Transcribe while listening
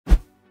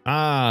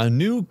A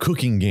new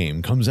cooking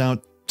game comes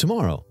out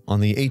tomorrow on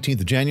the 18th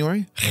of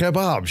January.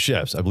 Kebab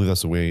Chefs. I believe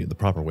that's the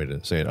proper way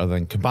to say it. Other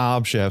than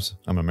Kebab Chefs.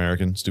 I'm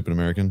American, stupid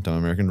American, dumb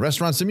American.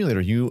 Restaurant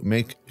simulator. You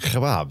make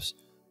kebabs.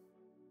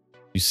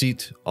 You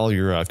seat all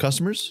your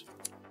customers.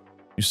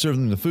 You serve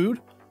them the food.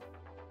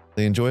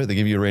 They enjoy it. They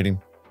give you a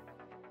rating.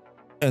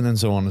 And then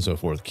so on and so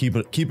forth. Keep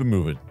it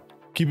moving.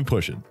 Keep it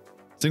pushing.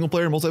 Single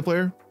player,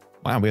 multiplayer.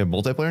 Wow, we have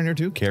multiplayer in here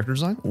too. Character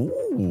design.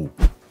 Ooh.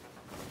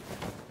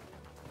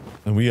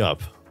 And we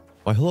up.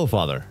 Why, hello,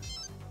 father.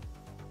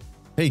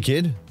 Hey,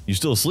 kid. You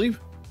still asleep?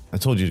 I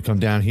told you to come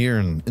down here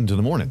and into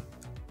the morning.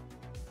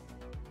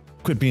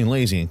 Quit being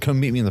lazy and come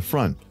meet me in the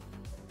front.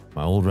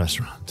 My old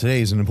restaurant.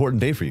 Today is an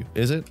important day for you,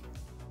 is it?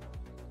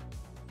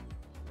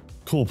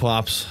 Cool,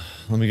 Pops.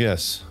 Let me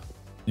guess.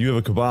 You have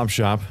a kebab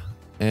shop,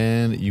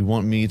 and you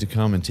want me to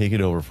come and take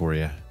it over for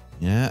you.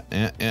 Yeah.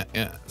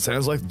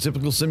 Sounds like the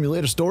typical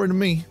simulator story to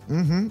me.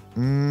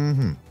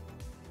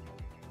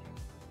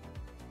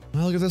 Well,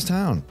 look at this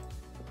town.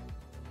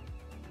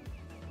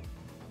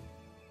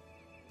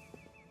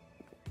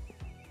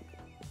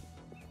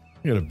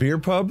 We got a beer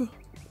pub.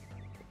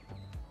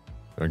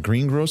 Got a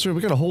greengrocer.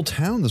 We got a whole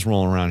town that's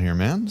rolling around here,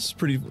 man. This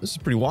is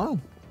pretty wild.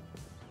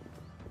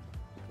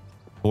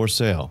 For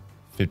sale.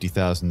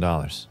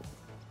 $50,000.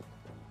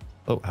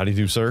 Oh, how do you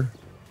do, sir?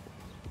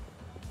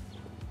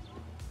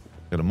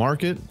 Got a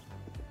market.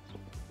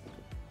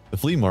 The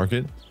flea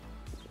market.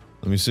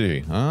 Let me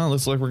see.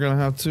 Looks like we're gonna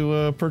have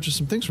to purchase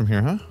some things from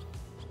here, huh?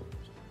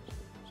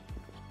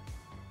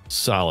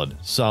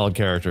 Solid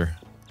character.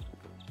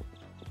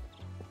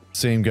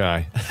 Same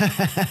guy.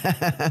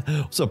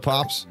 What's up,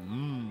 Pops?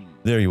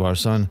 There you are,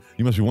 son.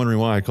 You must be wondering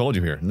why I called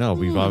you here. No,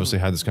 we've obviously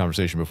had this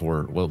conversation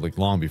before, well, like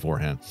long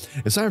beforehand.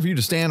 It's time for you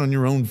to stand on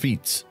your own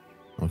feet.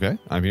 Okay,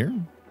 I'm here.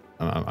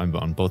 I'm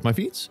on both my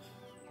feet.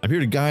 I'm here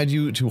to guide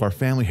you to our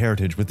family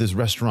heritage with this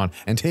restaurant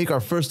and take our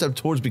first step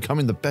towards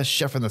becoming the best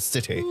chef in the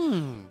city.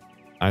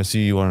 I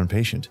see you are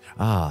impatient.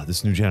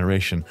 This new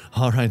generation.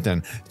 All right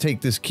then,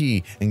 take this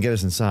key and get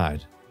us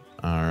inside.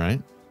 All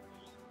right.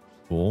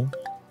 Cool.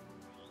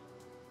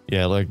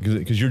 Yeah, like,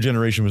 because your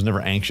generation was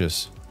never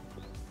anxious.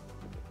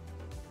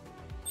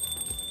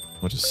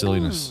 Bunch of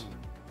silliness.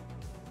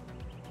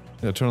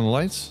 Yeah, turn on the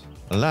lights.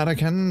 A lot of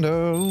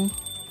candle.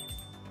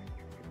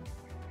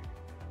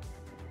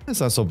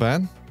 That's not so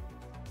bad.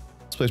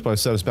 This place probably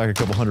set us back a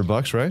couple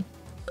 $100, right?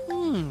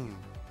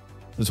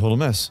 It was a total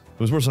mess. It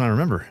was worse than I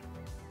remember.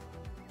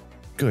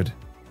 Good.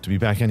 To be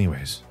back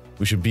anyways.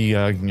 We should be,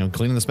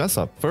 cleaning this mess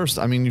up. First,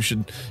 I mean, you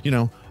should,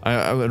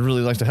 I would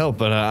really like to help,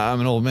 but I'm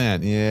an old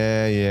man.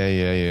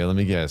 Yeah. Let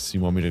me guess.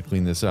 You want me to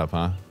clean this up,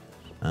 huh?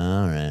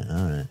 All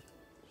right.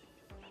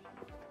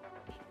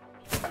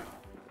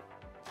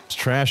 It's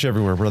trash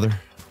everywhere, brother.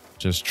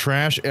 Just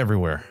trash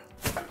everywhere.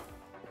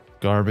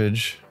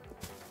 Garbage.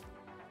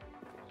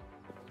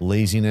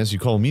 Laziness. You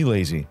call me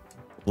lazy.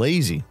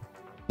 Lazy.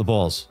 The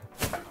balls.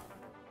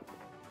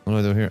 What do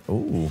I do here?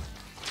 Ooh.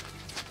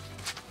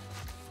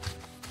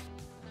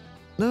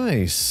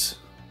 Nice.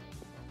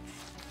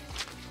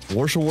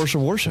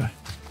 Warsha.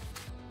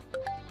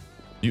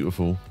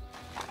 Beautiful.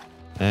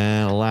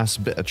 And a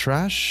last bit of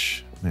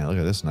trash. Man, look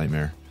at this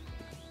nightmare.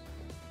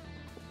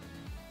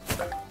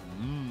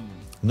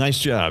 Nice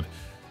job.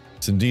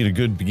 It's indeed a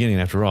good beginning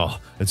after all.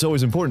 It's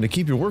always important to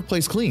keep your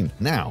workplace clean.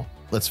 Now,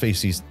 let's face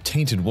these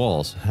tainted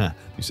walls. Huh,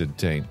 you said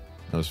taint.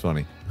 That was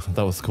funny.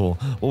 That was cool.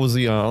 What was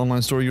the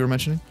online store you were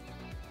mentioning?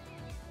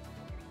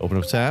 Open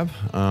up tab.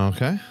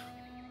 Okay.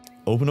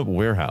 Open up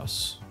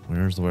warehouse.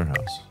 Where's the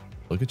warehouse?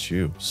 Look at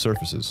you.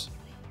 Surfaces.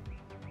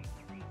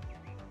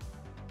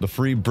 The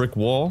free brick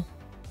wall.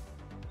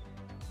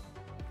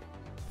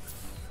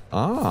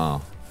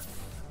 Ah.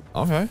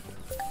 Okay.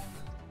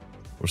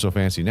 We're so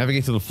fancy.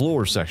 Navigate to the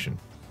floors section.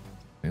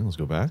 Okay, let's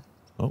go back.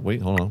 Oh,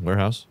 wait, hold on.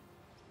 Warehouse.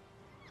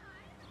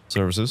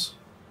 Services.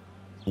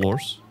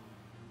 Floors.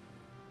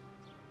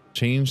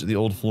 Change the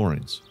old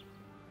floorings.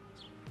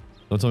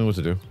 Don't tell me what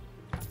to do.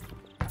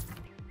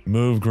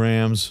 Move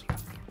grams.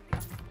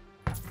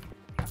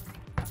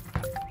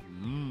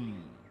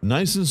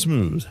 Nice and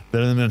smooth.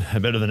 Better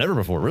than ever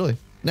before, really.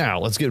 Now,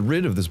 let's get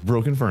rid of this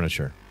broken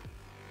furniture.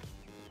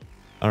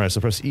 Alright,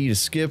 so press E to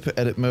skip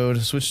edit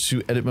mode. Switch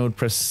to edit mode,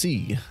 press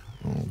C.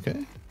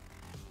 Okay.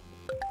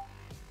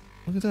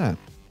 Look at that.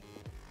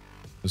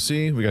 So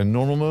see, we got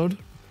normal mode.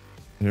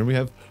 And here we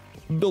have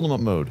build 'em up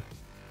mode.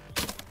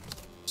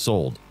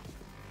 Sold.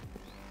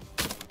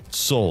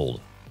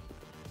 Sold.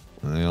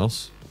 Anything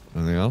else?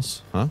 Anything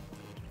else? Huh?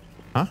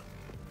 Huh?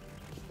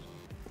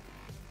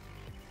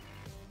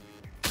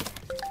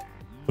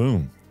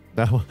 Boom.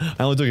 That one,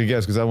 I only took a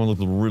guess because that one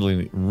looked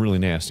really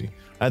nasty.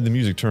 I had the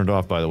music turned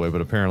off, by the way,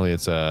 but apparently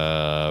it's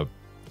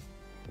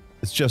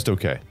just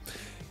okay.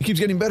 It keeps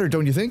getting better,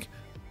 don't you think?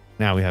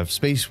 Now we have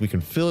space, we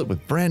can fill it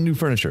with brand new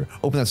furniture.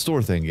 Open that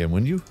store thing again,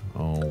 wouldn't you?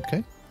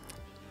 Okay.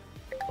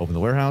 Open the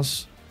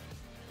warehouse.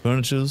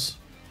 Furnitures.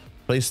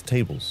 Place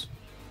tables.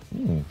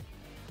 Ooh.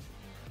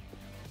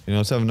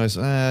 Let's have a nice,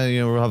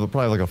 we'll have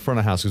probably like a front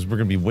of house because we're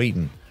going to be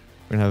waiting.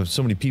 We're going to have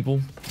so many people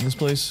in this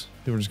place.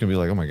 People are just going to be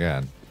like, oh my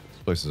god.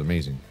 This place is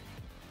amazing.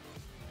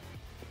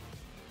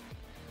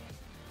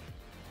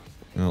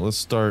 Now let's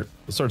start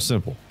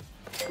simple.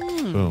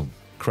 Boom.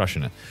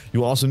 Crushing it.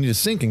 You also need a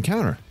sink and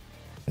counter.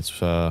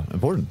 It's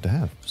important to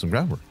have some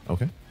groundwork.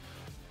 Okay.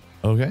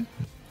 Okay.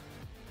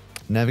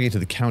 Navigate to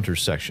the counter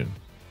section.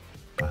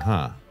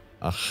 Aha.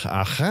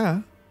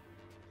 Aha.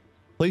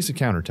 Place a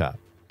countertop.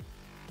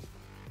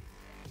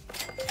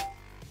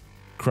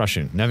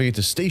 Crushing. Navigate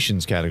to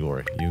stations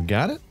category. You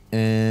got it?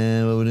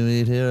 And what do we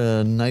need here?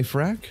 A knife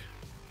rack?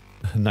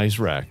 Nice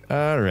rack.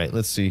 All right,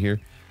 let's see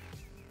here.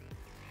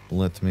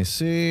 Let me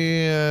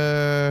see.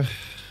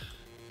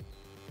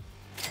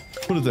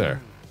 Put it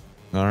there.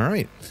 All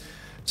right.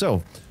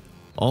 So,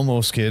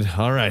 almost, kid.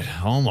 All right,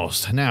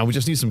 almost. Now, we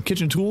just need some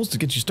kitchen tools to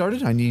get you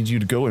started. I need you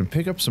to go and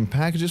pick up some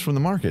packages from the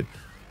market.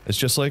 It's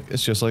just like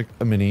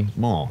a mini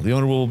mall. The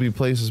owner will be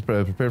places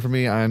prepared for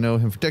me. I know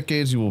him for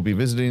decades. You will be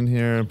visiting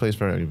here.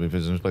 You'll be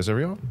visiting this place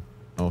every often.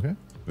 Okay.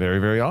 Very,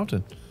 very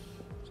often.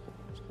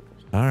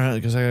 All right,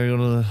 because I gotta go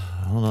to the...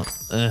 Hold on.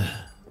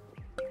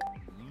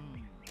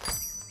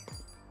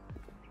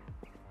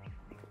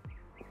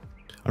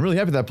 I'm really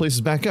happy that place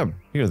is back up.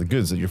 Here are the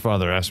goods that your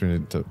father asked me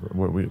to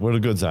where are the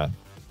goods at?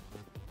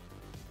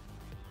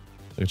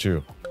 Look at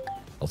you.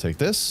 I'll take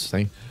this.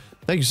 Thank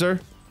you, sir.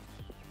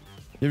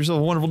 Give yourself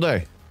a wonderful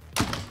day.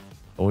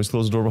 Always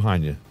close the door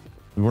behind you.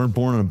 We weren't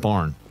born in a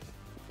barn.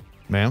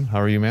 Ma'am, how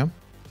are you, ma'am?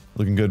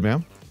 Looking good,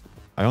 ma'am.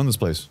 I own this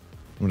place.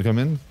 You want to come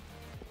in?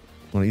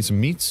 Want to eat some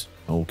meats?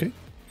 Okay.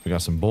 We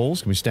got some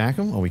bowls. Can we stack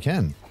them? Oh, we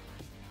can.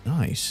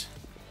 Nice.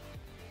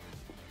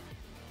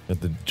 Got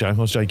the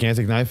most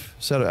gigantic knife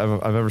set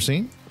I've ever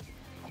seen.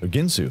 A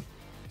Ginsu.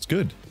 It's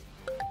good.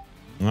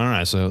 All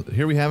right, so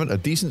here we have it. A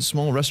decent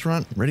small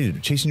restaurant ready to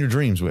chasing your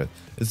dreams with.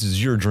 This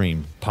is your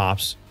dream,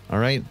 Pops. All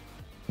right?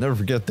 Never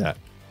forget that.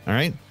 All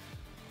right?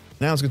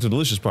 Now let's get to the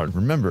delicious part.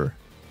 Remember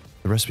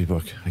the recipe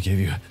book I gave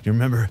you. You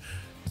remember?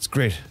 It's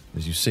great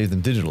as you save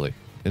them digitally.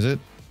 Is it?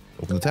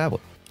 Open the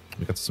tablet.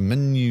 We got some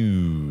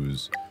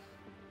menus.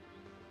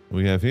 What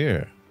do we have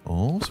here?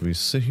 Oh, so we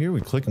sit here,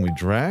 we click and we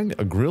drag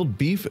a grilled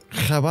beef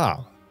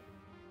kebab.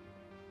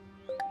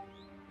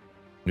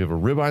 We have a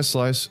ribeye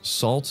slice,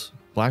 salt,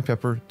 black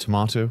pepper,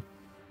 tomato.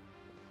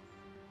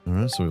 All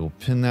right, so we will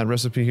pin that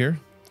recipe here.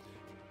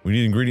 We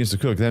need ingredients to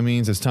cook. That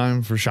means it's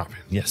time for shopping.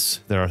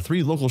 Yes, there are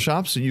 3 local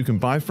shops that you can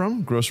buy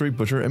from: grocery,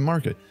 butcher, and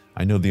market.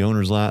 I know the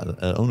owner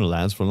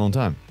lads for a long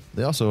time.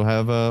 They also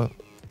have the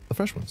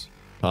fresh ones.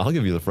 I'll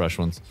give you the fresh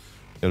ones.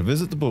 Gotta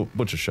visit the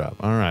butcher shop.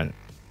 All right.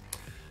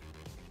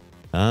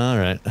 All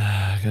right,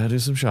 gotta do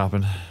some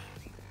shopping.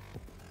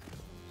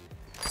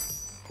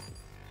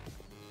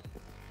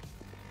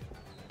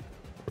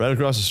 Right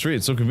across the street,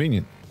 it's so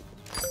convenient.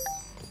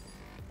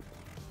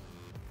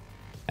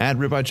 Add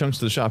ribeye chunks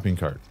to the shopping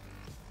cart.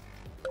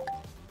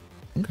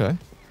 Okay,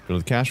 go to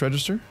the cash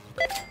register.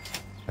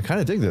 I kind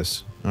of dig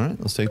this. All right,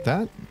 let's take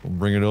that. We'll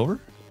bring it over.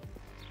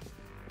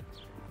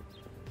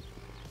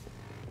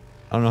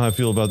 I don't know how I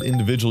feel about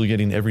individually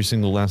getting every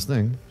single last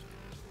thing.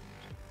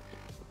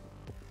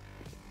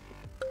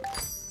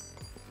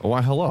 Oh,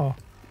 why, hello.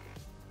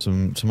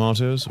 Some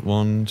tomatoes.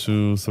 1,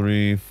 2,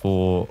 3,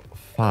 4,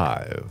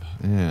 5.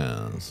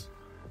 Yes.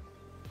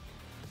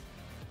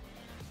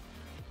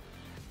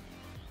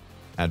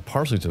 Add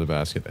parsley to the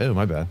basket. Oh,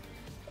 my bad.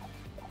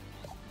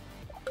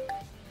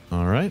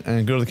 All right,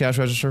 and go to the cash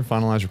register.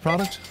 Finalize your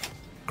product.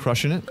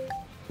 Crushing it.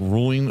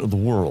 Ruling the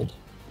world.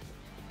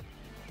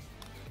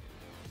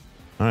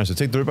 All right, so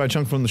take the ribeye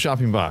chunk from the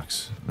shopping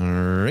box. All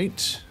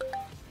right.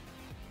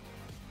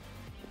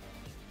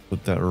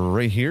 Put that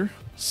right here.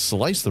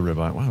 Slice the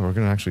ribeye. Wow, we're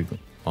gonna actually...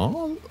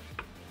 Oh,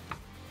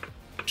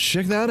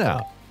 check that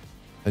out.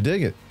 I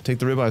dig it. Take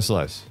the ribeye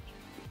slice.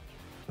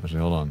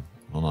 Actually, hold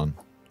on.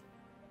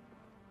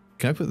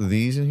 Can I put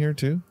these in here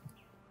too?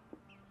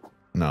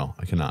 No,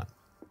 I cannot.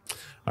 All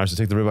right, so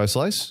take the ribeye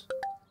slice.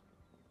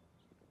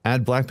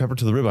 Add black pepper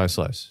to the ribeye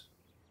slice.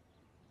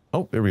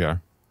 Oh, here we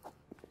are.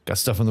 Got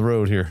stuff on the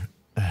road here.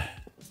 All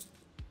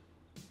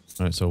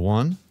right, so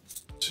 1,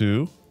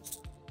 2,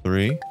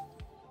 3.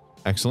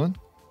 Excellent.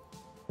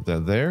 Put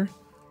that there.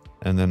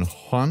 And then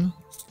 1,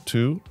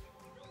 2,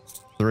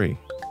 3.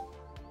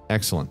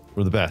 Excellent.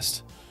 We're the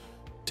best.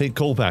 Take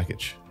coal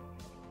package.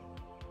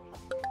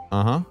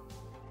 Uh-huh.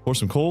 Pour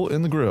some coal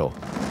in the grill.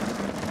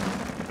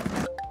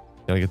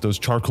 Gotta get those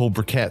charcoal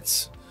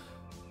briquettes.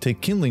 Take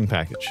kindling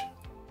package.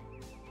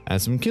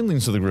 Add some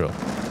kindlings to the grill.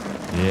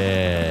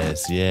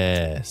 Yes,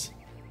 yes.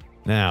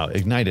 Now,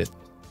 ignite it.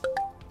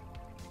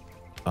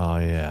 Oh,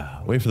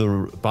 yeah. Wait for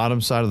the bottom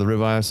side of the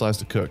ribeye slice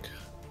to cook.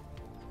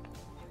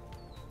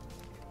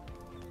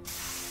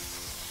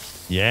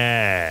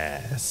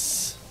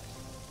 Yes.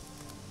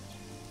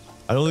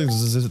 I don't think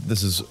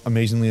this is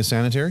amazingly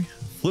sanitary.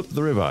 Flip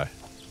the ribeye.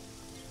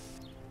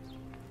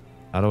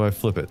 How do I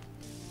flip it?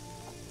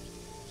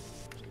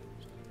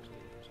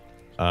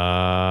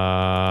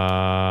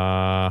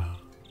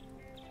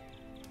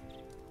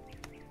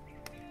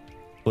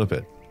 Flip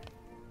it.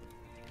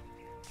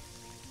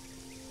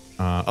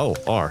 Oh,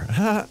 R.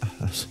 I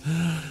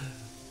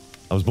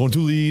was born to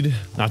lead,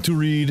 not to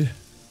read.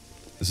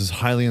 This is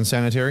highly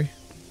unsanitary.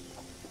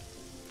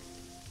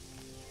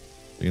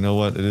 You know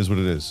what? It is what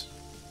it is.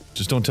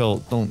 Just don't tell.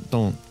 Don't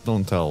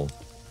tell.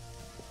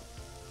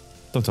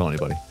 Don't tell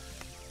anybody.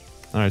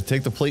 All right,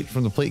 take the plate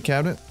from the plate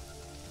cabinet.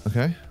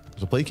 Okay,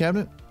 there's a plate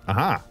cabinet.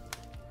 Aha.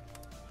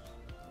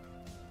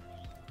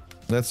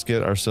 Let's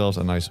get ourselves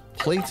a nice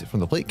plate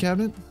from the plate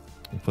cabinet.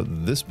 We'll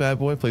put this bad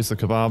boy. Place the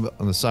kebab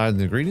on the side of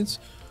the ingredients.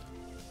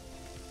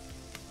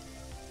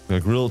 We're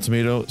gonna grill a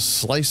tomato.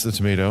 Slice the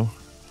tomato.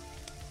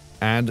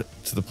 Add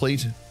to the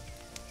plate.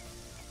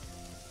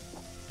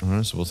 All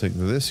right, so we'll take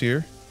this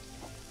here.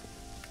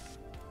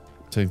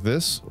 Take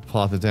this,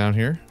 plop it down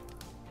here.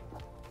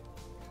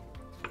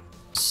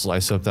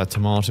 Slice up that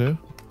tomato.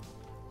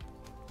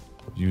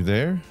 Put you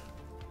there.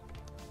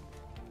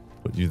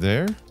 Put you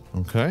there.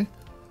 Okay.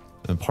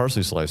 And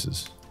parsley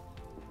slices.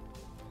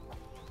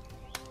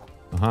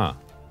 Aha.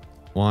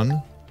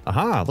 One.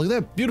 Aha, look at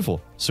that.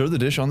 Beautiful. Serve the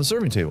dish on the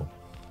serving table.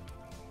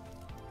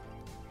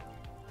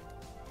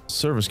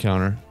 Service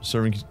counter.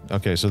 Serving.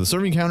 Okay, so the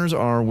serving counters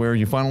are where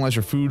you finalize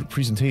your food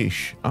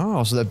presentation.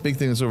 Oh, so that big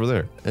thing that's over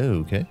there. Oh,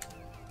 okay.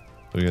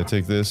 So we gotta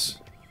take this.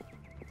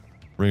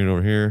 Bring it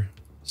over here.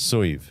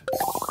 Soive.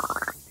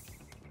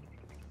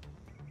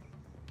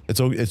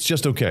 It's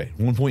just okay.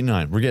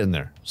 1.9. We're getting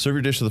there. Serve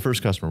your dish to the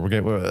first customer. We're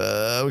getting.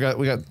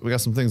 We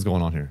got some things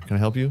going on here. Can I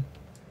help you?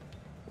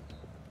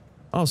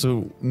 Oh,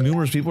 so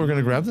numerous people are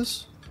gonna grab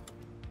this?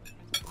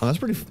 Oh, that's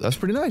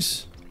pretty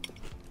nice.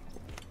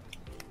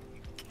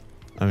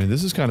 I mean,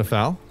 this is kind of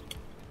foul.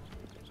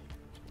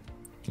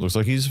 Looks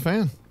like he's a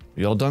fan.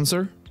 You all done,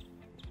 sir?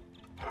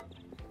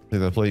 Take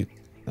that plate,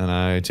 and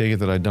I take it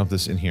that I dump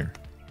this in here.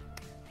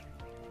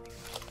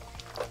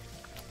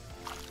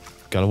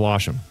 Gotta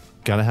wash them.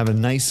 Gotta have a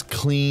nice,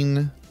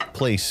 clean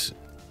place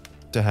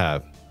to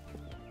have.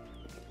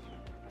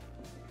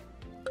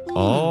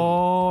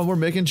 Oh, we're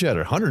making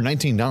cheddar.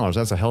 $119.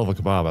 That's a hell of a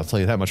kebab. I'll tell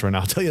you that much right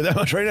now. I'll tell you that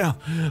much right now.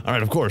 All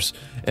right, of course.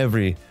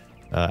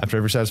 After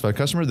every satisfied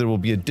customer, there will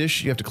be a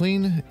dish you have to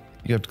clean.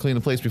 You have to clean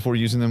the plates before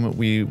using them.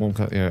 We won't.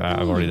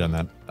 I've already done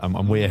that.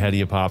 I'm way ahead of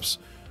you, Pops.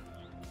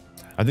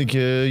 I think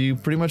you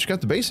pretty much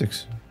got the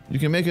basics. You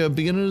can make a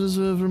beginners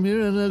from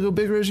here and go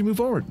bigger as you move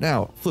forward.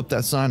 Now, flip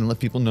that sign and let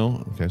people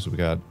know. Okay, so we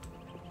got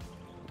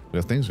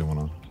things going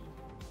on.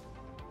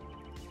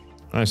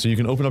 All right, so you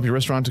can open up your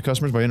restaurant to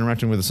customers by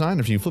interacting with the sign.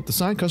 If you flip the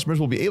sign, customers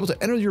will be able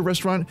to enter your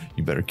restaurant.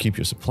 You better keep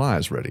your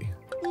supplies ready.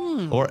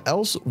 Or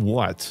else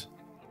what?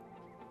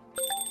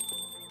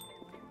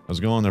 How's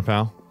it going there,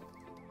 pal?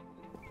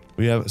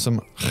 We have some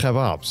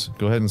kebabs.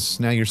 Go ahead and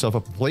snag yourself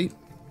up a plate.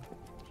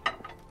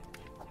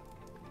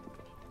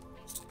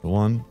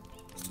 1,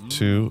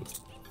 2,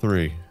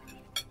 3.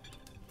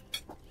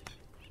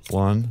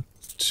 1,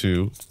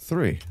 2,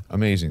 3.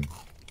 Amazing.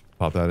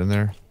 Pop that in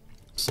there.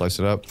 Slice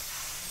it up.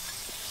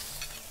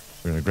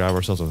 We're gonna grab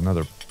ourselves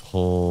another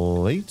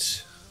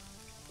plate.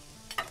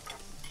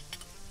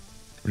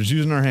 We're just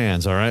using our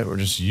hands, alright? We're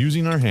just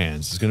using our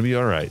hands. It's gonna be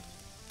alright.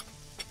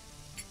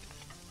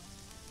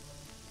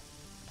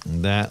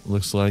 And that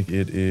looks like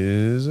it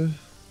is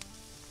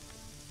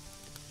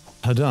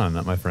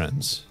done, my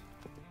friends.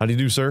 How do you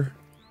do, sir?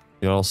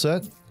 You all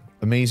set?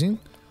 Amazing.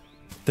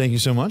 Thank you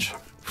so much.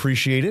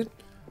 Appreciate it.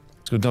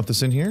 Let's go dump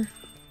this in here.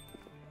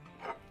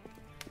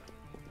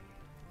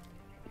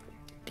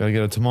 Gotta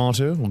get a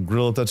tomato. We'll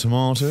grill up that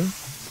tomato.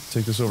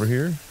 Take this over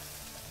here.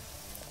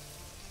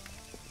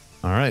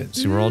 All right.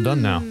 See, we're all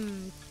done now.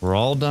 We're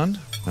all done.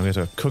 Now we have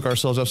to cook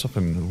ourselves up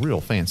something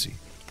real fancy.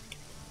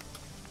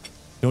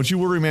 Don't you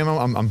worry, ma'am.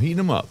 I'm heating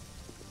them up.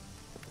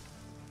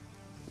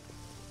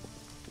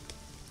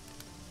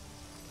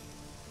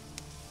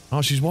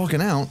 Oh, she's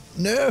walking out.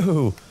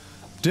 No!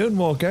 Don't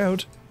walk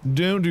out.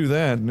 Don't do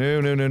that. No,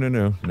 no, no, no,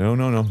 no. No,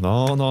 no, no.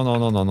 No, no, no,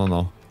 no, no, no,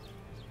 no.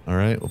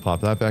 Alright, we'll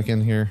pop that back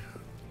in here.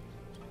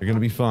 You're gonna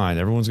be fine.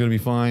 Everyone's gonna be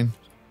fine.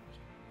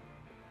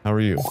 How are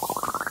you?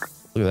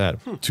 Look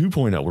at that.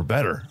 2.0. We're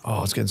better.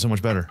 Oh, it's getting so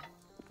much better.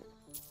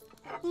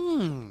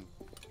 Looks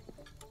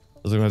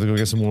like we have to go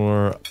get some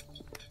more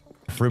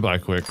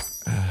ribeye quick.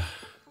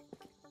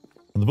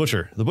 The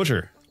butcher. The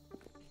butcher.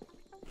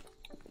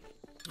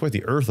 It's quite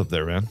the earth up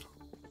there, man.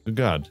 Good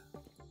God.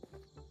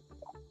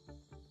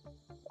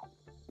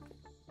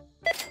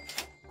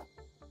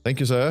 Thank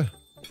you, sir.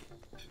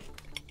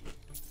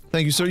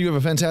 Thank you, sir. You have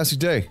a fantastic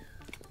day.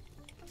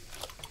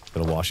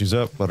 Gotta wash these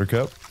up,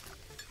 buttercup.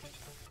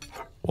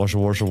 Washa,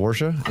 washa,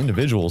 washa.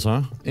 Individuals,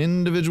 huh?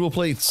 Individual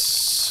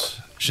plates.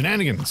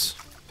 Shenanigans.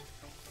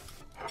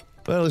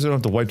 But at least I don't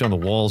have to wipe down the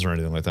walls or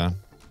anything like that.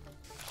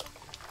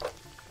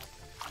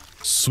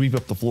 Sweep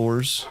up the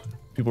floors.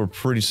 People are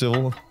pretty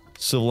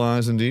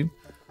civilized indeed.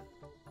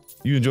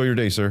 You enjoy your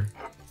day, sir.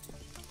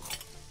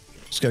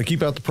 Just gotta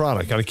keep out the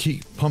product. Gotta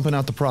keep pumping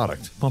out the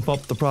product. Pump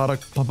up the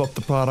product. Pump up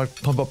the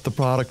product. Pump up the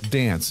product.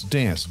 Dance.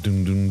 Dance.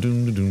 Doom doom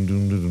doom doom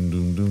doom doom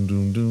doom doom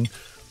doom doom.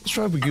 Let's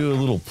try if we do a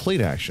little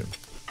plate action.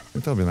 I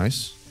think that'll be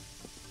nice.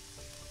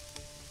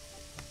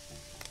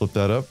 Flip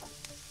that up.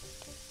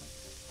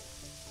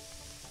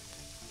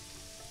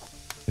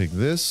 Take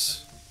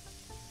this.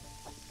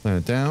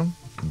 Plant it down.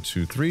 1,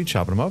 2, 3.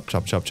 Chopping them up.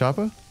 Chop, chop,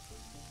 choppa.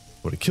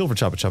 What a kill for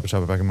choppa, choppa,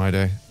 choppa back in my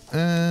day.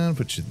 And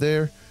put you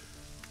there.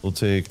 We'll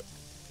take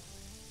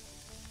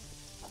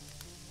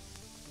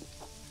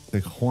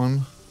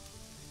one.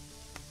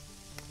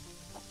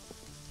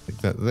 Take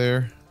that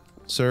there.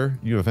 Sir,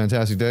 you have a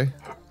fantastic day.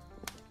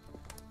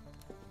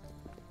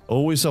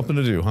 Always something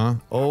to do, huh?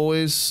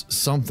 Always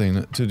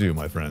something to do,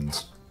 my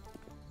friends.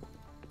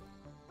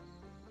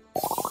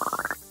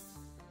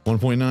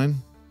 1.9.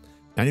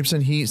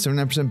 90% heat,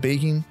 79%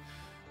 baking.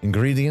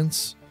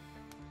 Ingredients.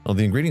 Oh,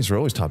 the ingredients are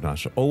always top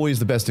notch. Always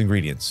the best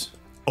ingredients.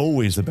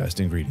 Always the best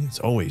ingredients.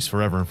 Always.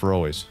 Forever and for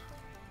always.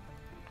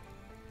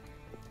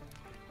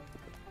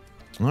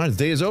 Alright, the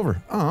day is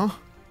over. Aw.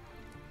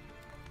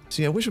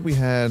 See, I wish we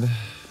had...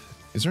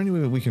 Is there any way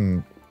that we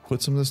can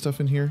put some of this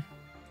stuff in here?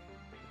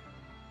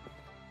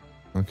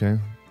 Okay.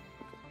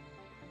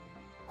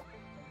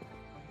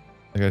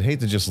 Like, I'd hate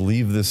to just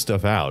leave this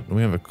stuff out. Do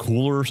we have a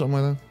cooler or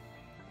something like that?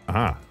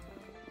 Aha.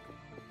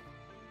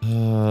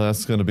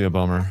 That's gonna be a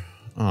bummer.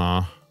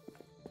 Aw.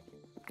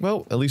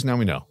 Well, at least now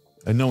we know.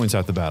 And no one's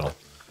half the battle.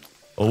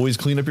 Always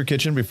clean up your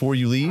kitchen before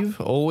you leave.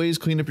 Always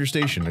clean up your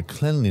station.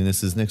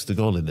 Cleanliness is next to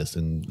godliness.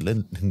 And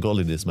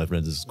godliness, my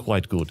friends, is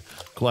quite good.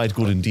 Quite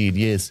good indeed,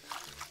 yes.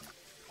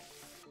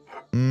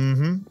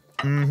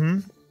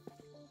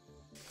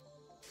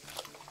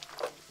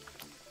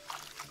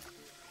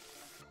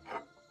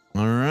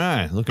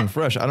 Alright, looking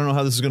fresh. I don't know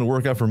how this is going to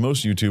work out for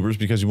most YouTubers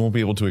because you won't be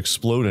able to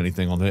explode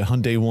anything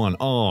on day one.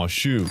 Oh,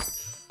 shoot.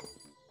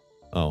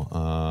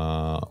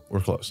 Oh,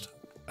 we're closed.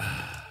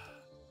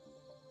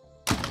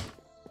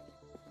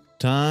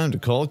 Time to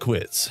call it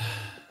quits.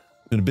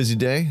 Been a busy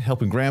day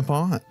helping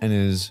Grandpa and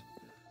his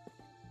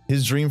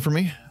dream for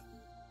me,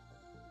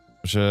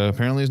 which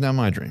apparently is now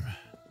my dream.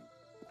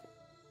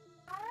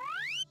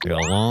 I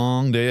got a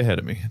long day ahead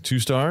of me. 2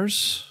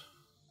 stars.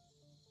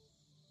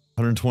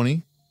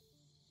 120.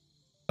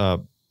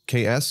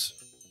 KS.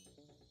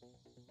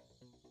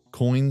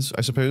 Coins,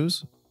 I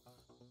suppose.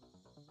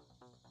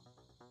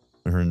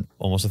 I earned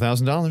almost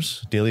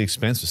 $1,000. Daily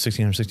expense was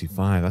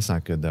 $1,665. That's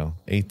not good, though.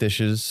 8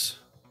 dishes.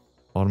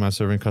 Automatic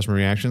serving, customer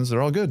reactions.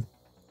 They're all good.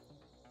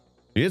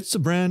 It's a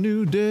brand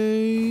new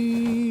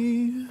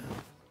day.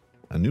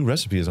 A new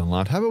recipe is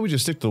unlocked. How about we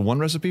just stick to one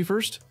recipe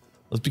first?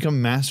 Let's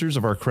become masters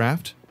of our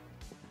craft.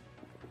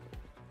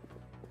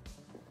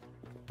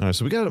 All right,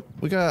 so we got a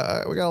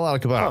lot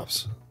of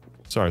kebabs.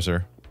 Sorry,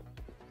 sir.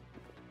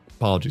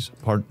 Apologies.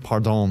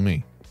 Pardon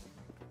me.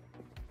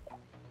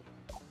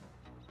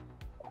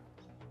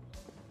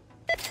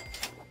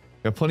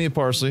 Got plenty of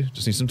parsley.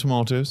 Just need some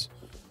tomatoes.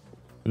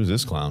 Who's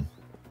this clown?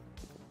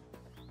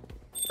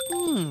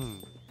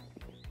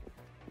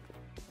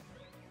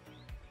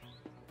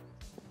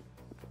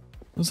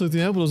 Looks like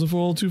the apple doesn't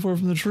fall too far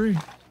from the tree.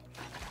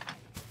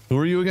 Who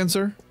are you again,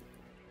 sir?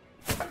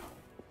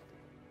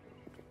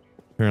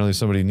 Apparently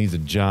somebody needs a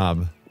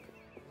job.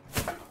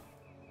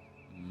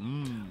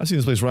 I've seen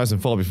this place rise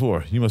and fall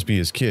before. You must be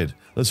his kid.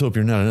 Let's hope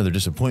you're not another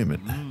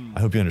disappointment. I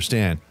hope you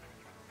understand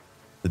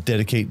the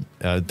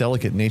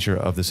delicate nature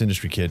of this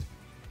industry, kid.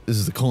 This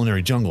is the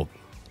culinary jungle.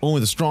 Only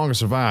the strong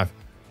survive.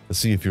 Let's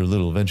see if your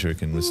little venture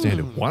can withstand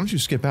it. Why don't you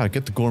skip out,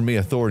 get the gourmet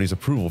authorities'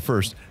 approval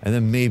first, and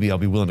then maybe I'll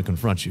be willing to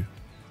confront you.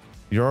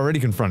 You're already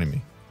confronting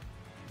me.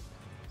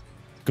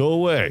 Go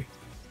away.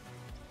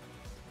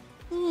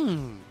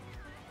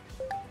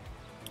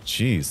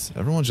 Jeez,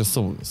 everyone's just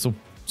so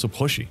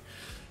pushy.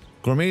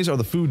 Gourmets are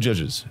the food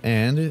judges,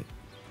 and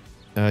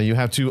you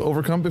have to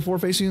overcome before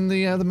facing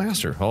the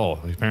master. Oh,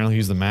 apparently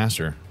he's the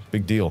master.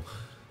 Big deal.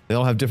 They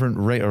all have different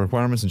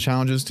requirements and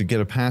challenges. To get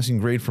a passing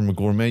grade from a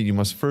gourmet, you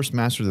must first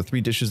master the 3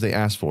 dishes they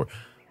ask for.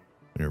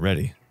 When you're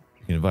ready,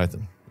 you can invite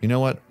them. You know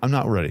what? I'm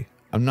not ready.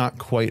 I'm not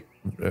quite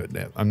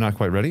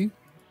ready.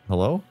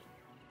 Hello?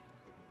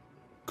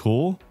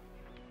 Cool.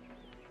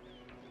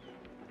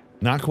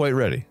 Not quite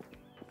ready.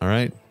 All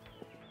right?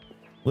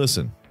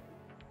 Listen.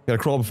 Gotta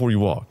crawl before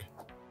you walk.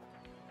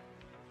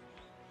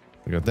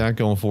 We got that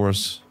going for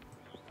us.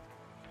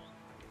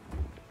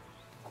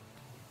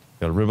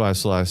 Got a ribeye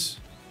slice.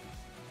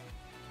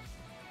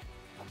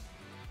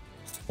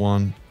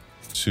 1,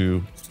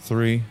 2,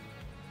 3.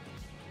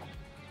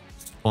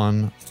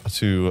 1,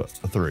 2,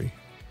 3.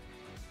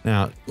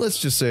 Now, let's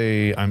just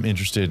say I'm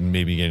interested in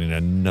maybe getting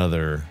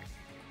another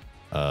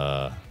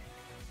thing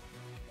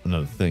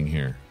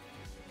here.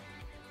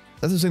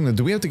 That's the thing.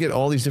 Do we have to get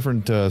all these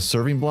different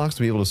serving blocks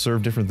to be able to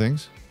serve different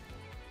things?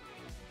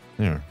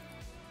 There.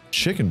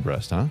 Chicken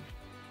breast, huh?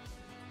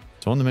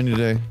 It's on the menu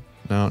today.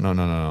 No.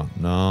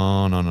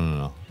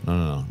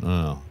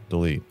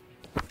 Delete.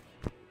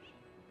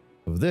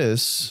 Of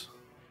this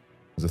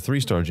is a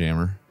 3-star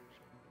jammer.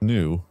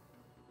 New.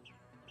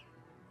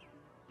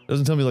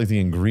 Doesn't tell me like the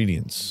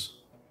ingredients.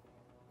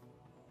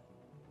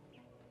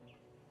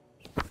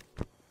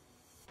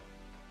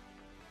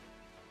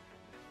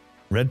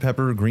 Red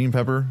pepper, green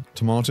pepper,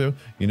 tomato.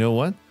 You know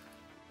what?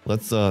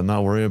 Let's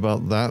not worry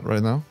about that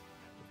right now.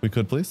 If we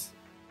could, please.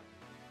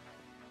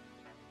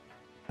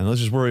 And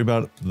let's just worry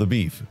about the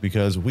beef,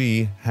 because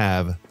we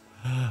have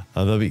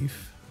the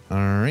beef. All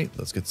right,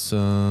 let's get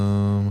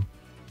some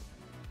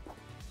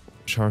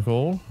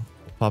charcoal.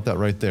 Pop that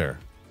right there.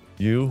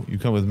 You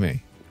come with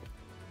me.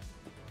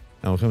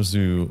 Now, when it comes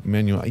to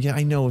menu, yeah,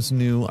 I know it's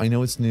new. I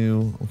know it's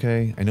new.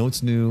 Okay, I know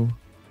it's new.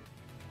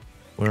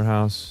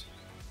 Warehouse.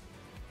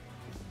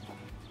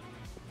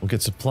 We'll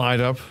get supplied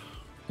up,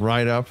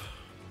 right up,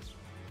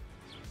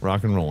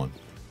 rock and rolling.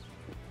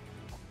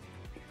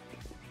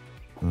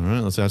 All right,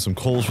 let's add some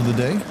coals for the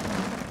day.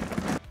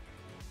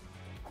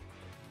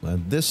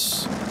 And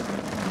this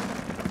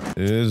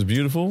is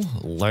beautiful.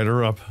 Light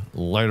her up,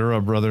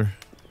 brother.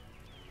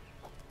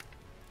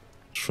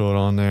 Throw it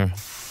on there.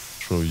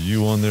 Throw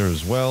you on there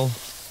as well.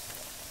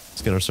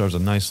 Let's get ourselves a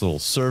nice little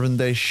serving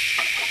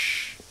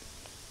dish.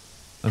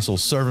 Nice little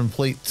serving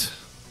plate.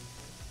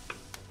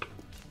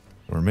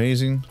 We're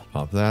amazing.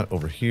 Pop that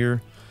over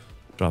here.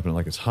 Dropping it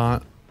like it's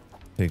hot.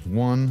 Take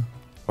one.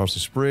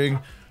 Parsley sprig.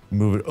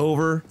 Move it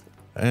over.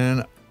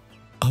 And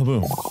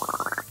boom.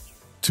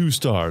 2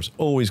 stars.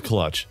 Always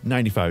clutch.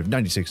 95,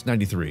 96,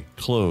 93.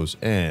 Close.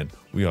 And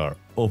we are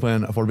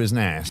open for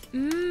business.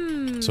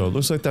 So it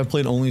looks like that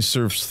plate only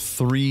serves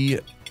 3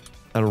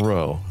 at a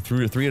row.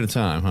 3 at a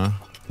time, huh?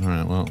 All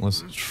right, well,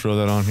 let's throw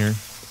that on here.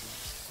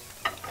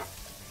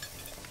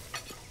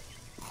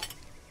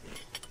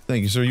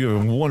 Thank you, sir. You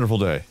have a wonderful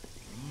day.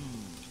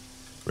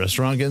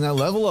 Restaurant getting that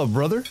level up,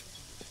 brother.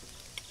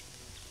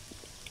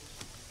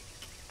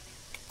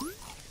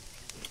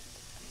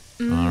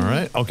 All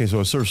right. Okay, so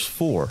it serves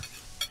 4.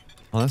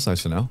 Oh, that's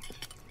nice to know.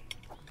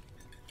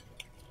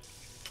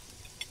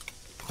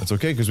 That's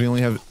okay, because we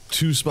only have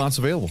 2 spots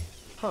available.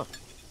 Huh.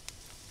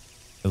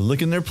 They're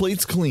licking their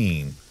plates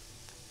clean.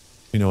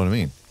 You know what I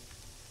mean?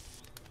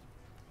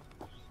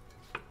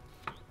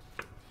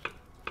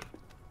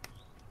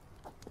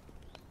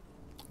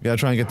 Gotta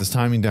try and get this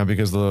timing down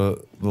because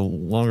the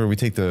longer we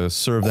take to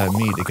serve that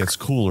meat, it gets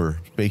cooler.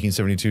 Baking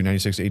 72,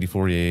 96,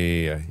 84.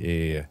 Yeah.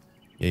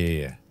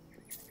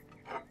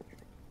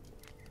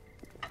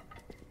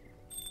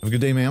 Have a good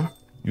day, ma'am.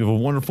 You have a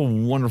wonderful,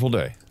 wonderful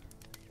day.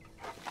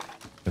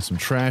 Got some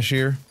trash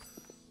here.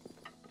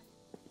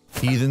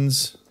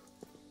 Heathens.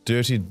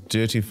 Dirty,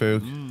 dirty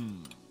folk.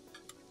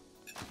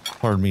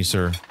 Pardon me,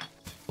 sir.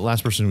 The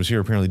last person who was here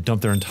apparently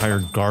dumped their entire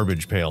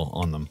garbage pail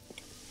on them.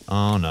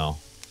 Oh, no.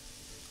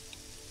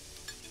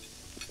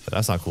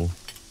 That's not cool.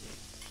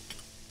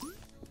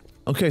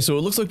 Okay, so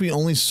it looks like we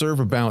only serve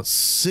about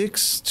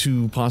 6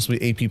 to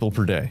possibly 8 people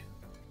per day.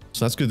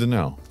 So that's good to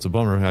know. It's a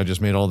bummer I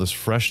just made all this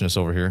freshness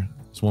over here.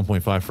 It's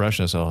 1.5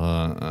 freshness.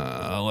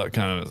 I'll let it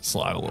kind of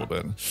slide a little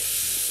bit.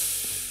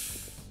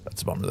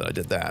 That's a bummer that I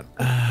did that.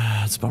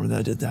 It's a bummer that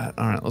I did that.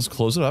 All right, let's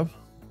close it up.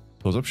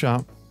 Close up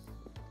shop.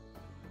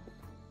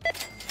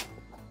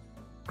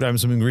 Grabbing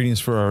some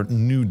ingredients for our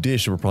new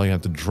dish that we'll probably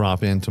have to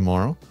drop in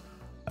tomorrow.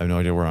 I have no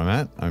idea where I'm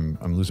at.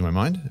 I'm losing my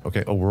mind.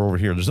 Okay, oh, we're over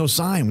here. There's no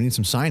sign. We need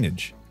some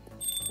signage.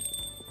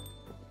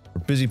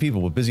 We're busy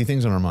people with busy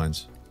things on our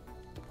minds.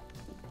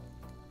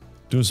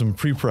 Doing some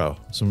pre-pro.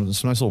 Some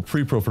nice little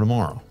pre-pro for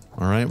tomorrow.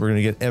 All right, we're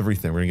gonna get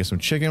everything. We're gonna get some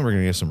chicken. We're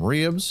gonna get some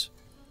ribs.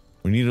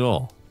 We need it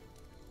all.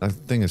 That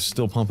thing is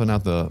still pumping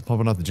out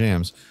the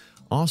jams.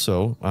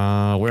 Also,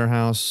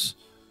 warehouse.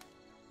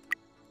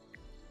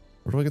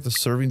 Where do I get the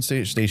serving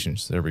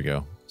stations? There we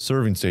go.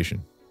 Serving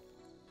station.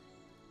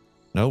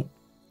 Nope.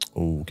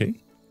 Okay.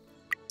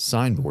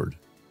 Signboard.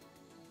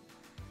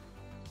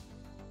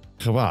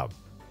 Kebab.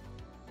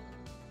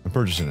 I'm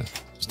purchasing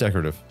it. It's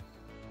decorative.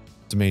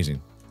 It's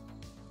amazing.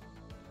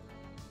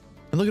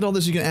 And look at all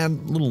this. You can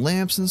add little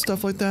lamps and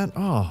stuff like that.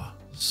 Oh,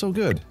 so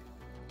good.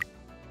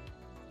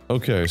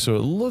 Okay, so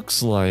it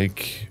looks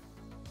like...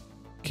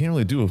 Can't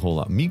really do a whole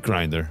lot. Meat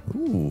grinder.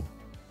 Ooh.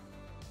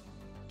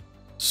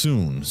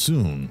 Soon.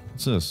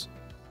 What's this?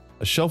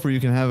 A shelf where you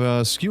can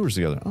have skewers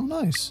together. Oh,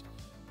 nice.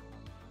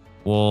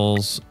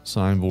 Walls,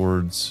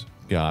 signboards,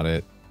 got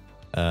it.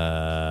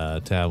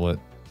 Tablet.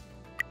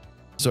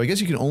 So I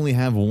guess you can only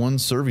have 1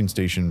 serving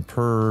station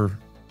per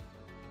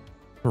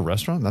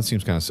restaurant? That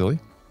seems kind of silly.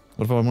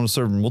 What if I want to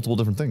serve multiple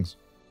different things?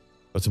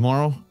 But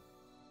tomorrow,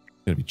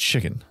 it's gonna be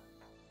chicken.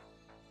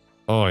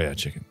 Oh yeah,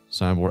 chicken.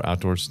 Signboard,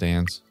 outdoor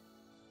stands.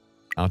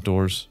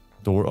 Outdoors.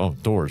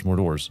 Doors, more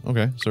doors.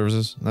 Okay,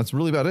 services. That's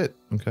really about it.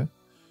 Okay.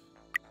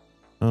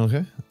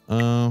 Okay.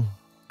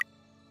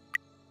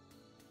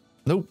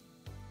 Nope.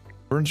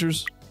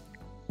 Furnitures.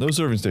 No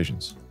serving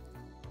stations.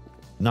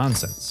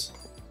 Nonsense.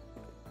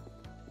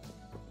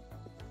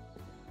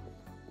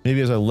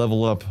 Maybe as I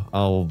level up,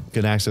 I'll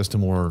get access to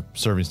more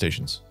serving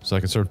stations. So I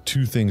can serve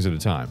 2 things at a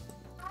time.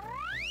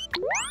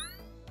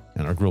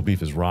 And our grilled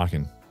beef is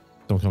rocking.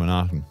 Don't come and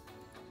knocking.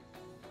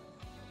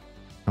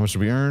 How much did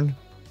we earn?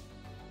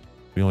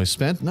 We only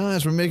spent?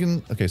 Nice, we're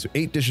making... Okay, so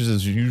 8 dishes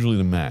is usually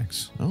the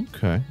max.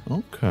 Okay.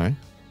 A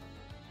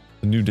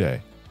new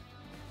day.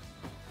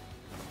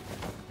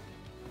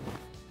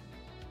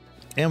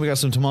 And we got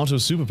some tomato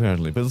soup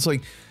apparently. But it's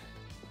like...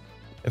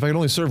 If I can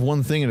only serve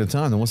 1 thing at a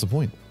time, then what's the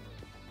point?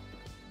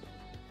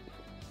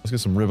 Let's get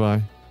some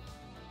ribeye.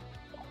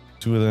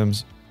 2 of them.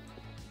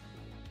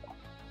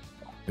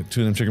 Get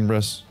 2 of them chicken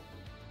breasts.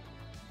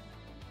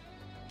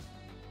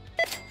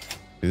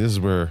 See, this is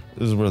where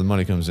the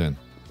money comes in.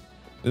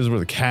 This is where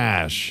the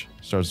cash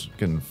starts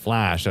getting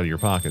flashed out of your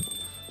pocket.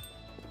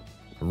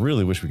 I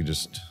really wish we could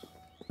just,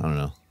 I don't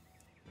know,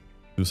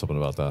 do something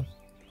about that.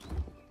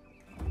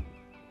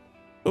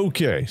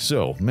 Okay,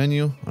 so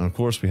menu, and of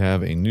course we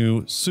have a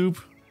new soup.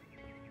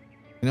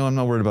 You know, I'm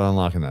not worried about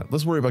unlocking that.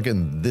 Let's worry about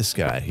getting this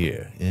guy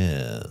here.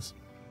 Yes.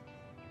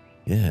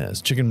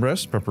 Yes, chicken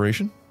breast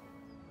preparation.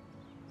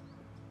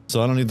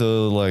 So I don't need to,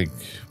 like,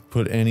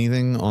 put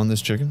anything on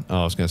this chicken.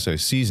 Oh, I was going to say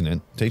season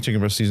it. Take chicken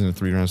breast, season it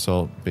 3 grams of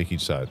salt, bake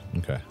each side.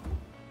 Okay.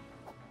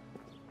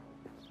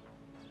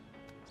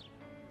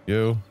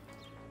 Go.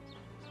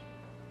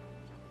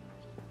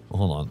 Well,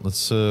 hold on.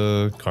 Let's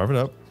carve it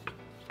up.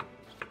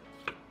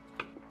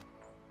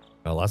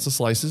 Got lots of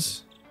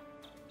slices.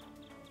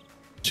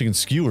 Chicken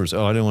skewers.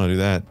 Oh, I didn't want to do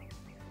that.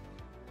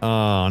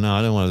 Oh, no, I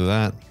didn't want to do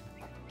that.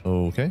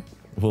 Okay.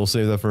 We'll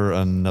save that for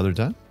another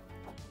time.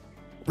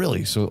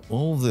 Really? So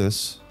all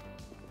this.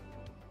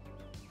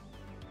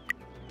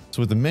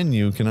 So with the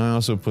menu, can I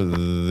also put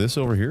this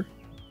over here?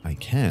 I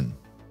can.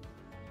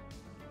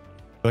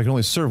 But I can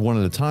only serve one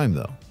at a time,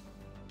 though.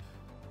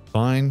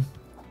 Fine.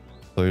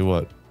 Tell you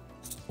what.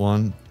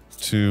 1,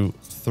 2,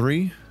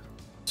 3.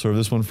 Serve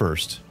this one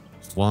first.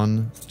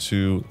 1,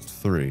 2,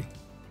 3.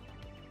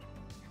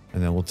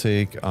 And then we'll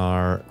take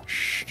our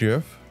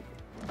chef.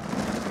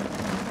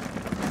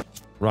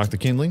 Rock the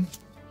kindling.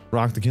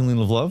 Rock the kindling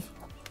of love.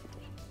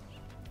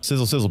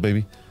 Sizzle, sizzle,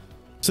 baby.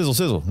 Sizzle,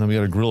 sizzle. Now we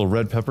gotta grill a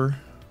red pepper.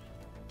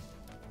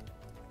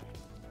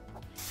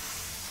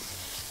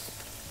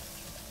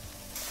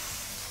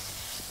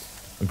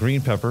 A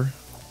green pepper.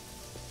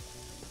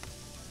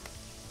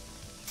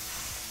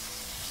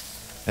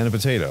 And a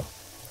potato.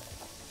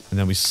 And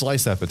then we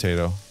slice that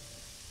potato.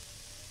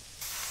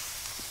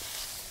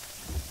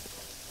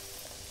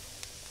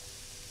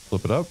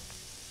 Flip it up.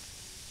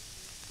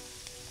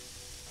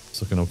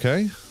 It's looking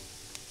okay.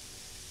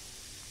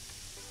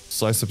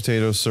 Slice the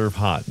potato, serve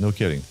hot. No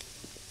kidding.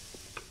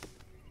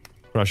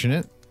 Crushing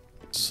it.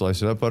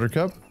 Slice it up,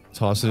 buttercup.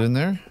 Toss it in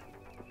there.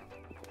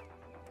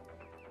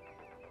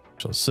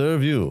 Shall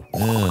serve you.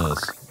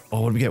 Yes.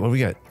 Oh, what do we get? What do we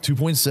get?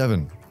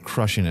 2.7.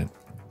 Crushing it.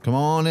 Come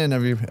on in,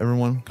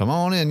 everyone. Come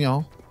on in,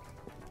 y'all.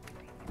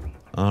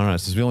 Alright,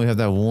 since we only have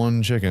that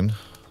one chicken.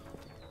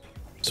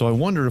 So I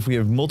wonder if we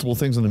have multiple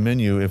things on the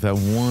menu, if that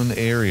one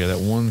area, that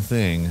one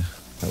thing,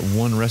 that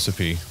one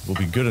recipe will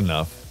be good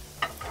enough.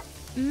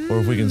 Or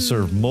if we can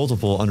serve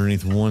multiple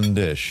underneath one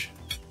dish.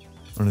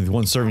 Underneath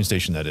one serving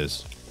station, that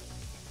is.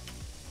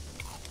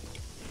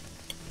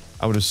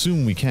 I would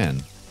assume we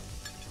can.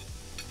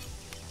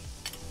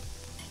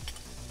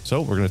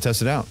 So, we're going to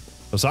test it out.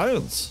 Oh,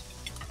 silence!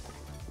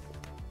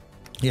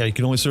 Yeah, you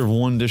can only serve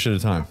one dish at a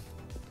time.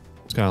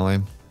 It's kind of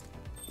lame.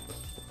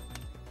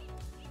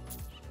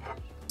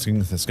 It's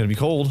going to be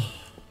cold.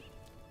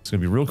 It's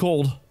going to be real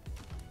cold.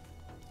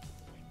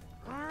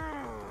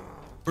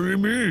 What do you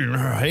mean?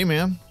 Hey,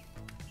 man.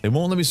 They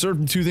won't let me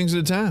serve 2 things at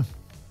a time.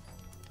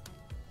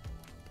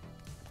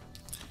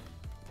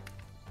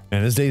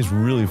 And this day's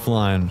really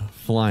flying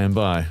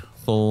by.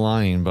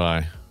 Flying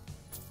by.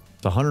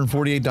 It's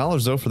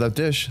 $148 though for that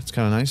dish. It's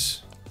kind of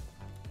nice.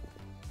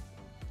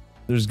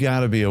 There's got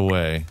to be a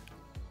way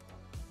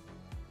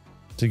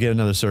to get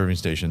another serving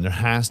station. There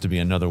has to be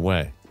another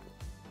way.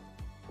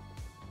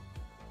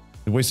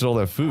 We wasted all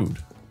that food.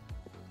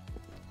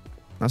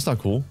 That's not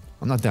cool.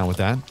 I'm not down with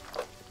that.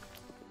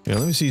 Yeah,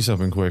 let me see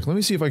something quick. Let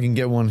me see if I can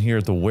get one here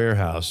at the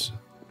warehouse.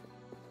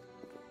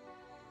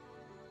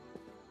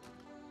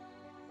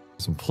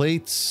 Some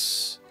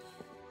plates.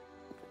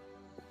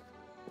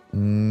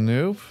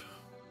 Nope.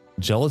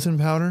 Gelatin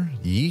powder?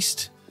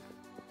 Yeast?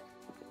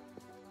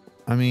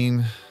 I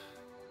mean,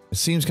 it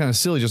seems kind of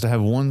silly just to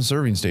have one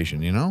serving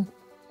station, you know?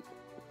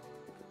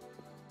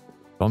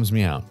 Bums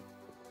me out.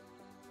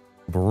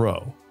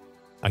 Bro.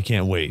 I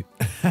can't wait.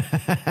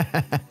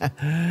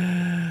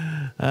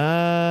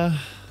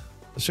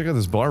 Let's check out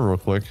this bar real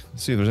quick.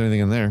 See if there's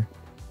anything in there.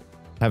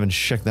 Haven't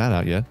checked that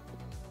out yet.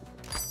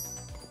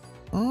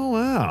 Oh,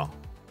 wow.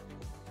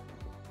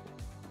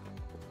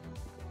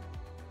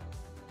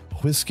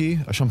 Whiskey?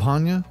 A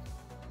champagne?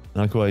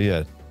 Not quite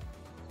yet.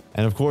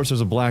 And of course,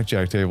 there's a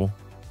blackjack table.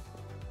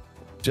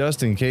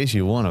 Just in case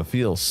you want to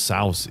feel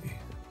saucy.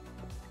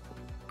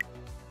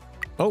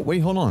 Oh, wait,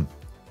 hold on.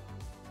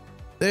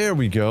 There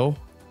we go.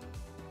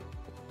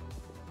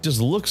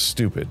 Just looks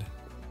stupid.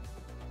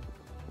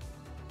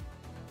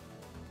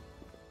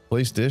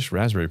 Place dish,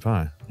 raspberry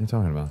pie. What are you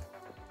talking about?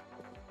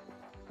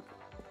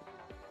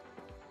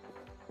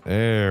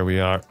 There we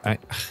are.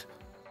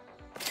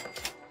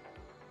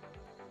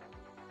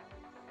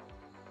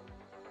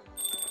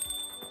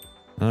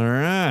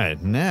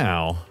 Alright,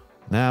 now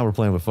we're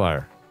playing with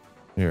fire.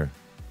 Here.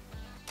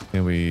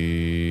 Can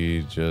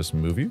we just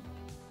move you?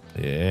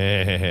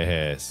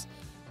 Yes.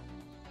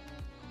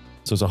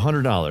 So it's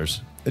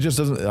 $100. It just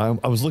doesn't.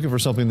 I was looking for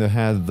something that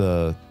had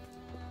the,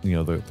 you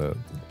know, the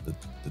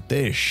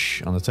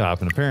dish on the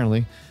top, and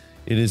apparently,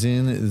 it is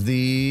in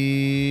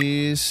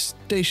the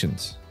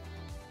stations.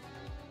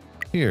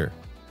 Here.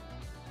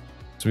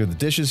 So we have the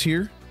dishes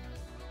here,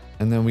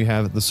 And then we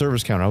have the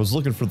service counter. I was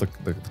looking for the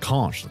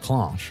clanche.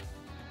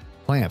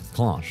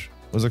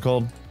 What's it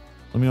called?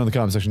 Let me know in the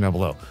comment section down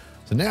below.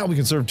 So now we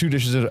can serve 2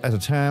 dishes at a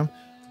time.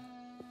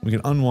 We can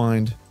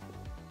unwind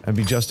and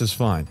be just as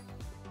fine.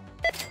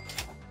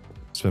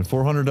 Spend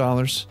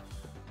 $400.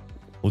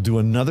 We'll do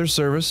another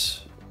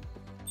service.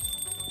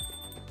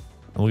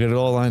 And we'll get it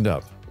all lined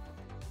up.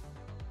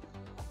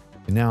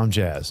 And now I'm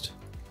jazzed.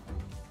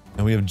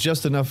 And we have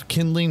just enough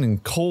kindling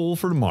and coal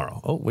for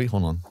tomorrow. Oh, wait,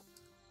 hold on.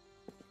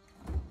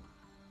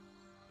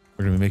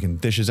 We're going to be making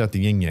dishes at the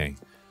yin yang.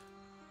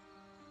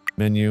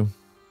 Menu.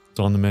 It's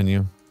on the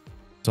menu.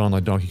 It's on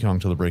like Donkey Kong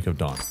till the break of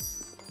dawn.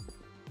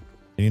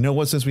 And you know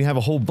what? Since we have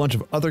a whole bunch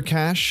of other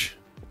cash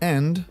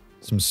and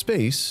some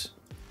space,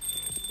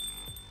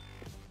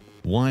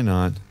 why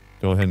not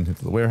go ahead and hit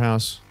the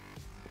warehouse?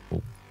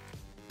 We'll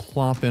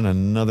plop in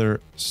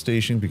another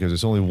station because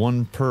it's only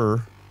 1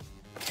 per.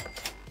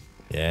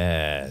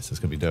 Yes, that's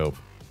going to be dope.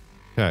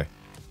 Okay.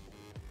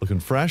 Looking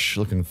fresh,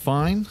 looking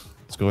fine.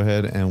 Let's go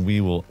ahead and we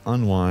will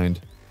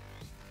unwind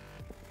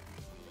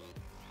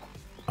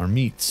our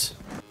meats.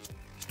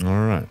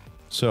 All right.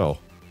 So,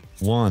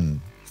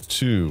 1,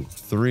 2,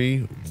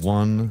 3.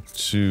 1,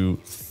 2,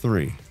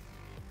 3.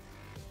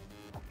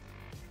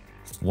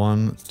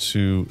 1,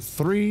 2,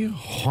 3.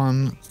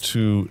 1,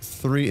 2,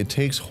 3. It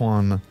takes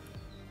Juan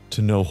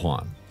to know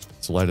Juan.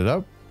 Let's light it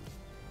up.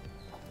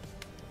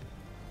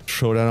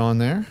 Throw that on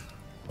there.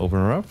 Open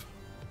her up.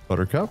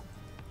 Buttercup.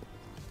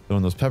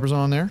 Throwing those peppers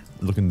on there.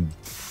 Looking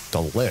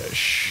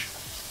delish.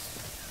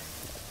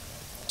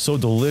 So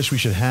delish we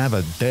should have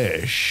a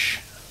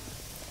dish.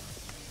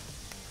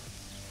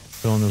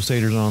 Throwing those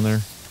taters on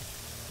there.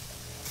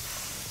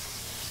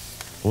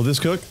 Will this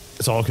cook?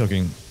 It's all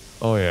cooking.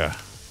 Oh yeah.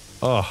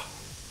 Oh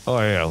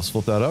yeah. Let's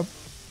flip that up.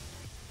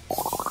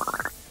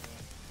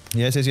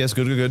 Yes, yes, yes.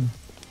 Good, good, good.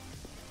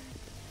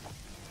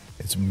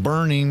 It's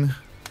burning.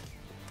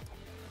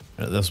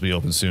 This will be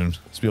open soon.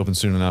 This will be open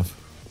soon enough.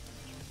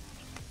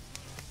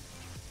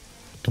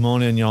 Come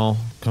on in, y'all.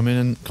 Come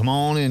in. Come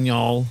on in,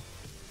 y'all.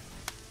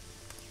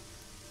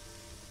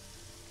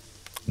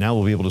 Now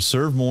we'll be able to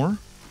serve more.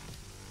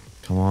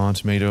 Come on,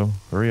 tomato.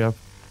 Hurry up.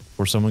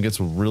 Before someone gets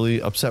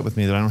really upset with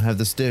me that I don't have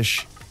this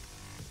dish.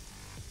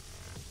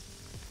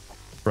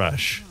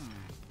 Fresh.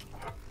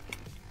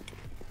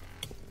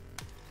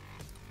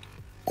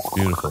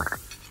 Beautiful.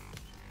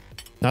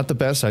 Not the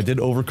best. I did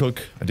overcook.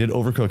 I did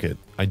overcook it.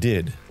 I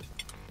did.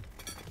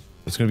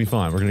 It's gonna be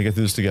fine. We're gonna get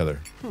through this together.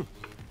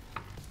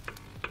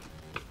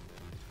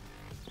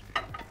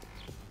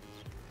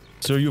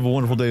 So you have a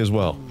wonderful day as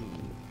well.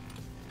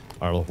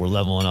 All right, we're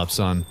leveling up,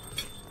 son.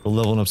 We're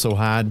leveling up so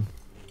high.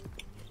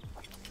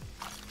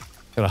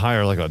 Gotta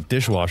hire like a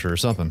dishwasher or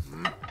something.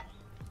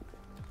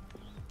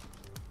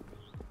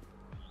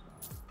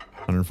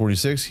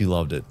 146. He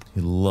loved it.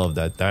 He loved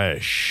that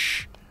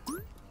dish.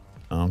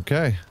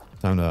 Okay,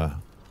 time to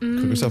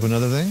cook us up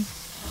another thing.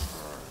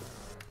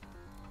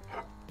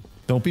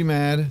 Don't be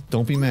mad.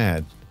 Don't be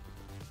mad.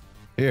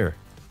 Here.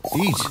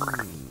 Eat.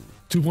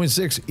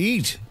 2.6.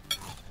 Eat.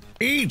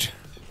 Eat.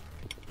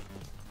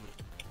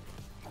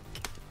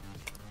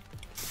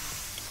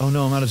 Oh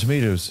no, I'm out of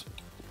tomatoes.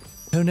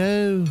 Oh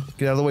no.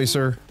 Get out of the way,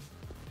 sir.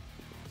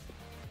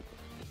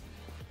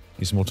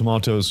 Need some more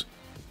tomatoes.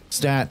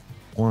 Stat.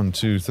 1,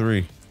 2,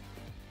 3.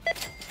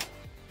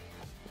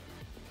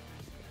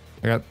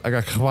 I got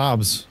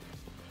kebabs.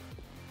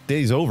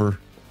 Day's over.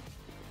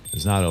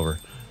 It's not over.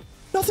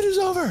 Nothing is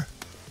over.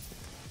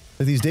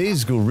 But these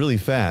days go really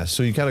fast,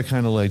 so you gotta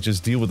kind of like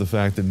just deal with the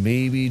fact that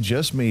maybe,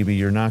 just maybe,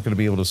 you're not gonna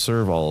be able to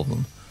serve all of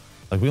them.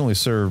 Like we only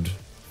served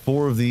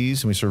 4 of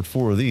these, and we served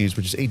 4 of these,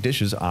 which is 8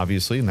 dishes,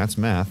 obviously, and that's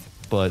math,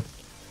 but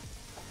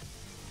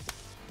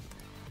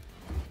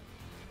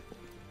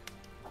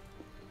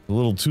a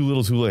little too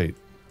late.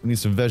 We need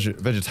some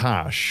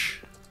vegetage.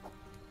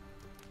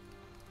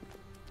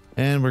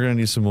 And we're gonna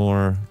need some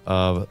more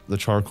of the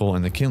charcoal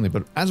and the kindling.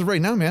 But as of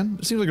right now, man,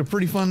 it seems like a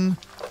pretty fun,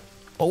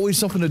 always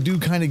something to do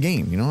kind of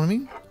game, you know what I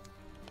mean?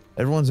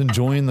 Everyone's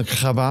enjoying the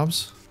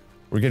kebabs.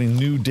 We're getting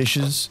new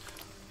dishes.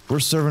 We're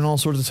serving all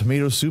sorts of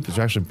tomato soup, which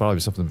actually probably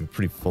something to be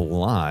pretty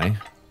fly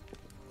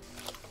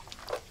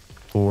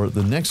for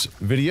the next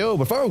video.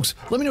 But folks,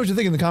 let me know what you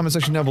think in the comment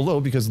section down below,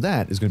 because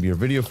that is going to be our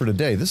video for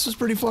today. This is a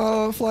pretty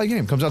fly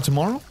game. Comes out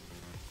tomorrow.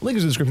 Link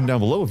is in the description down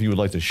below if you would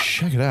like to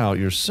check it out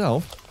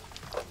yourself.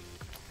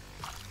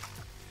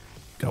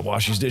 Gotta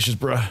wash these dishes,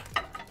 bruh.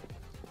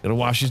 Gotta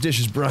wash these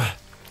dishes, bruh.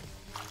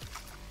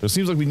 It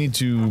seems like we need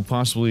to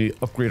possibly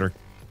upgrade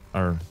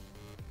our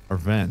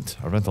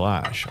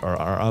ventilage,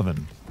 our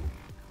oven.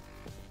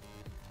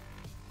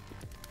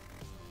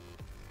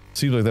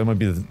 Seems like that might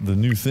be the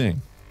new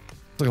thing.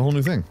 It's like a whole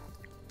new thing.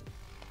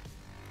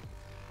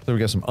 So we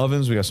got some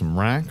ovens, we got some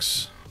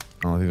racks.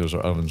 I don't think those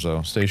are ovens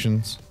though.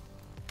 Stations.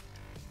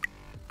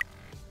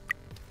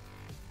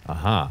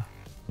 Aha.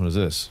 What is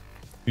this?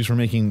 Used for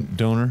making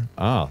doner.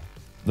 Ah,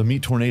 the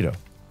meat tornado.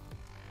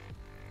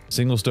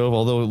 Single stove,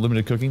 although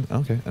limited cooking.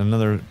 Okay,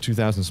 another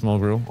 2,000 small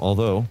grill.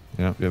 Although,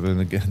 yeah,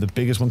 the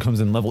biggest one comes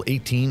in level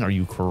 18. Are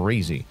you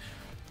crazy?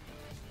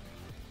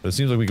 But it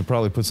seems like we could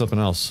probably put something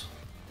else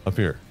up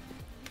here.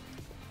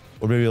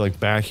 Or maybe like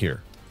back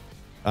here.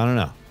 I don't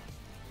know.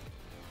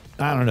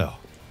 I don't know.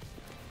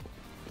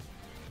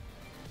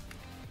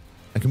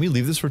 And can we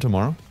leave this for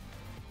tomorrow?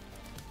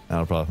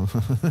 Not a problem.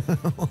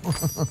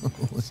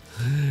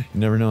 You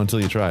never know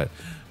until you try it.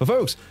 But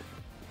folks,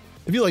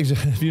 if you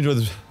enjoyed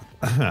this...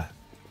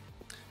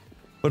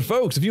 But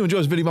folks, if you enjoy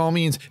this video, by all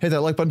means, hit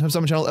that like button, helps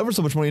out my channel ever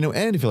so much more, you know,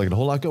 and if you like it a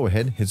whole lot, go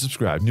ahead, hit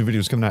subscribe. New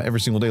videos coming out every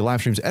single day,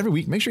 live streams every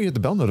week. Make sure you hit the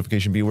bell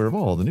notification, be aware of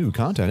all the new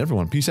content.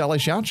 Everyone, peace out, like,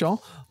 shout,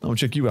 y'all. I'll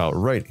check you out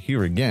right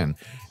here again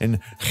in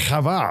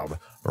Kebab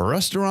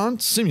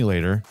Restaurant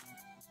Simulator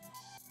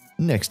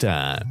next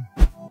time.